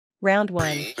Round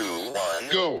 1. 3, 2, 1,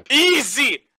 go!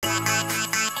 Easy!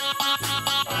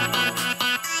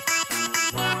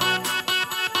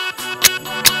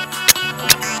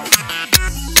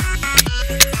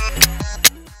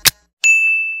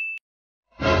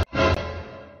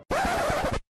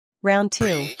 Round 2.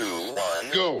 3, 2,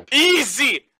 1, go!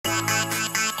 Easy!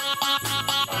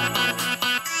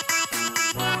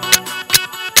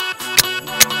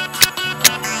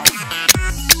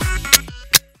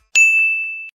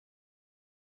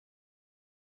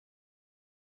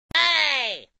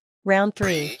 Round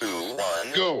 3. 3, 2,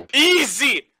 1, go!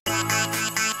 Easy!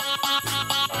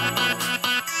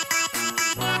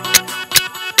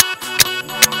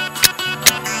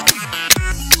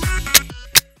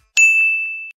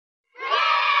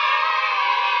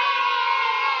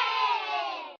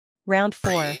 Round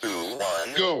 4. 3, 2,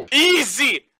 1, go!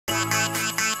 Easy!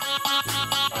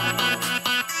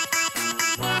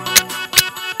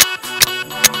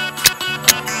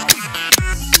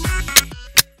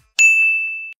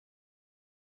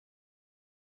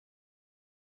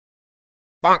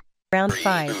 Round 3,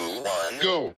 5. 2, 1,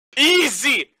 go!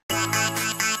 Easy!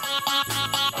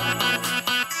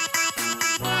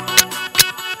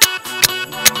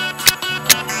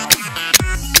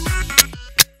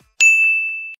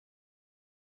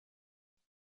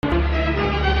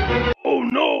 Oh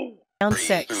no! Round 3,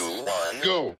 6. 2, 1,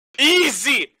 go!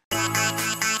 Easy!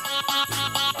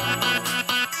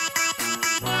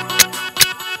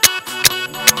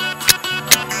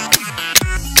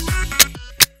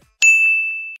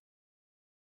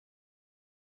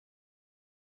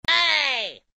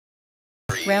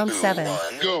 Round 2, 7.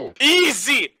 1, go!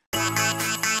 Easy!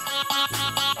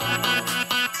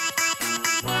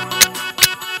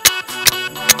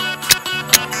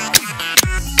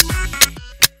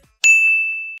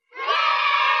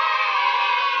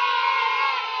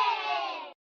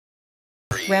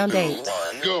 Round 8.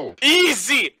 1, go!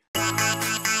 Easy!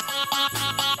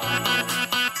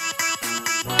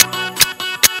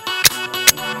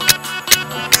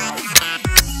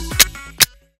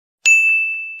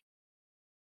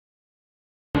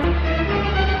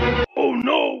 Oh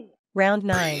no! Round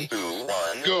 9. 2,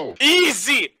 1, go!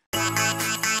 Easy!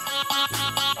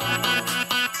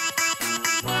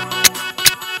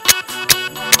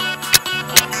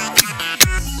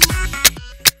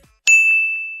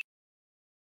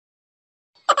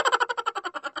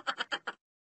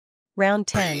 Round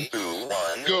 10. 2,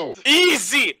 1, go!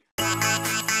 Easy!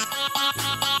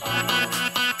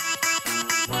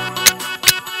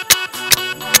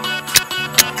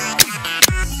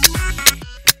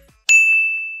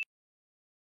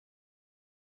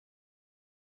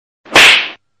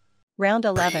 Round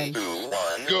 11. 2,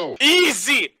 1, go!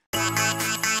 Easy!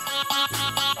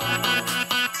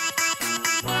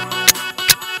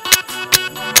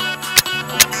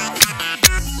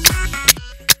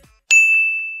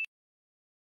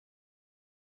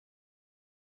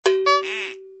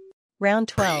 Round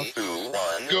 12. 2,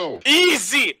 1, go!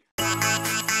 Easy!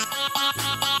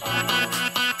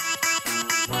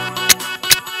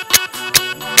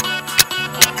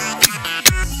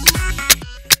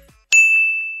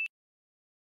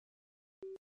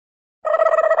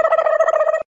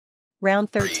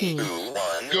 Round 13. 2,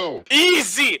 1, go!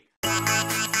 Easy!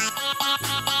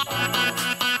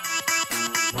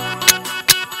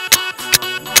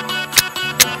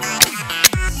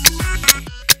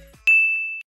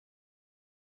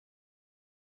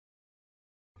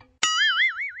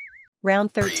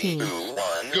 Round 13. 2,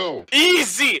 1, go!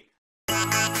 Easy!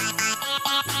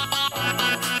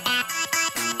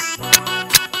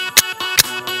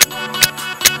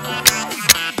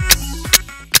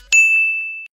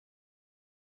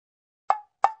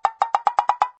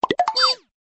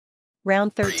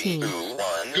 Round 3, 13. 2,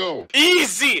 1, go!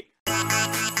 Easy!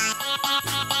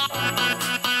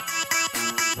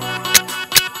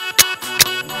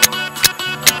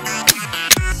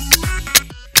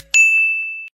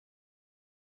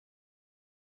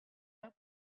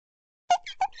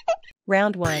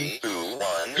 Round 1. 3, 2,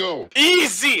 1, go!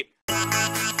 Easy!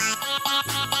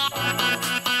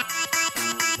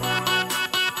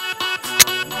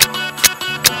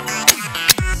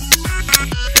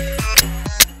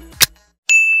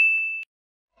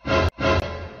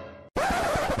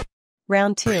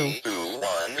 Round 2. 3, 2,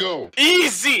 1, go!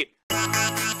 Easy!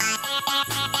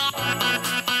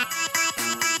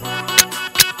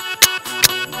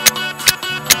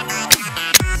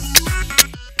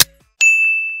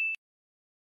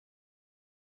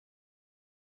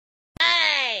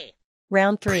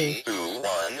 Round 3. 2,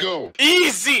 1, go!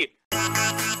 Easy!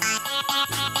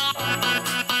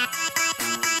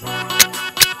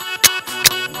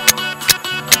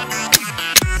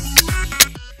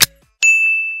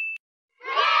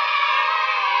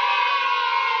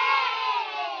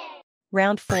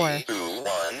 Round 4. 2,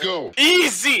 1, go.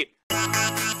 Easy.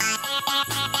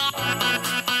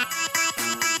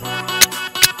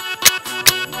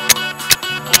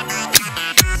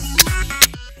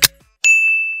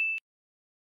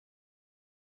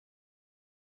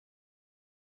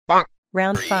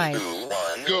 Round 3, 5. 2,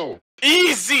 1, go.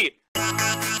 Easy.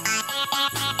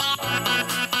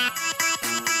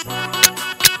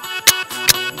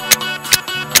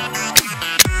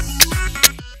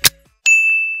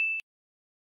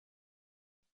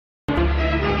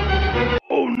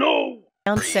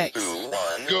 Round 3, 6. 2,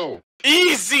 1, go.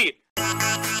 Easy.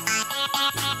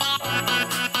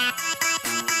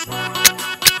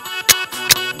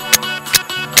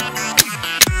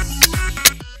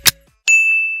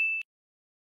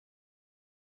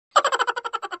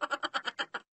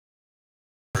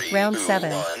 Round 2,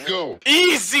 7. 1, go.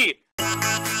 Easy.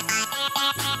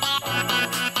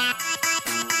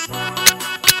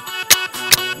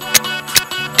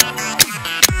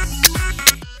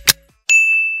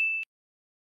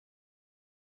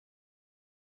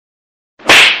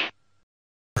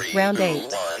 Round 2,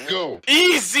 8. 1, go.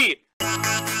 Easy.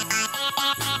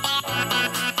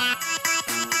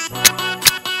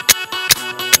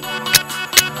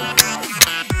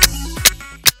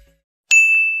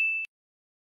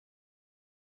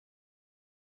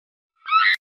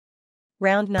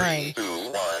 Round 9. 2,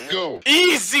 1, go.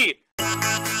 Easy.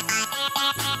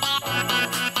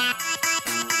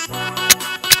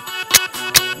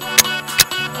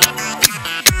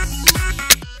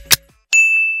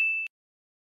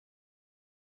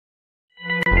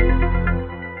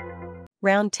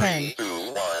 Round 10. 2,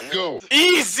 1, go.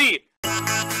 Easy.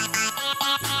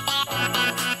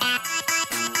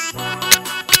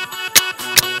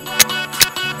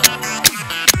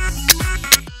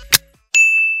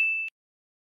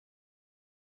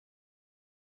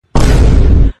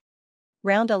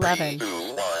 Round 11. 2,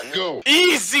 1, go.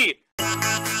 Easy.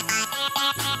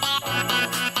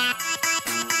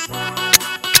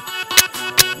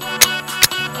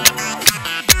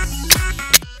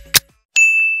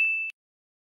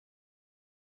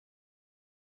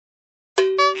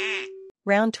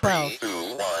 Round 12. 2,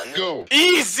 1, go.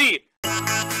 Easy.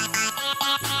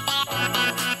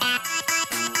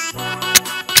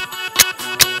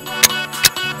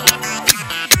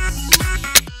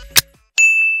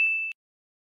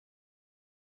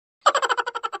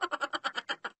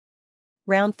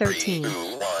 Round 2, 13.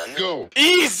 1, go.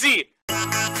 Easy.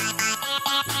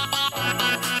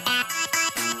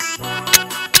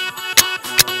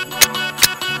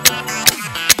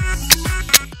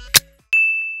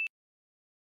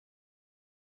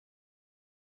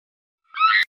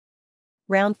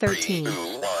 Round 2, 13.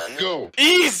 1, go.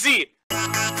 Easy.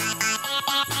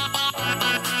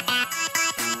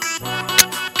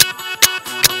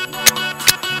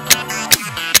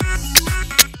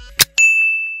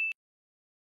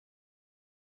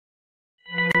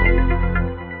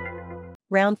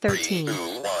 Round 13. 2,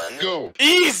 1, go.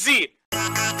 Easy.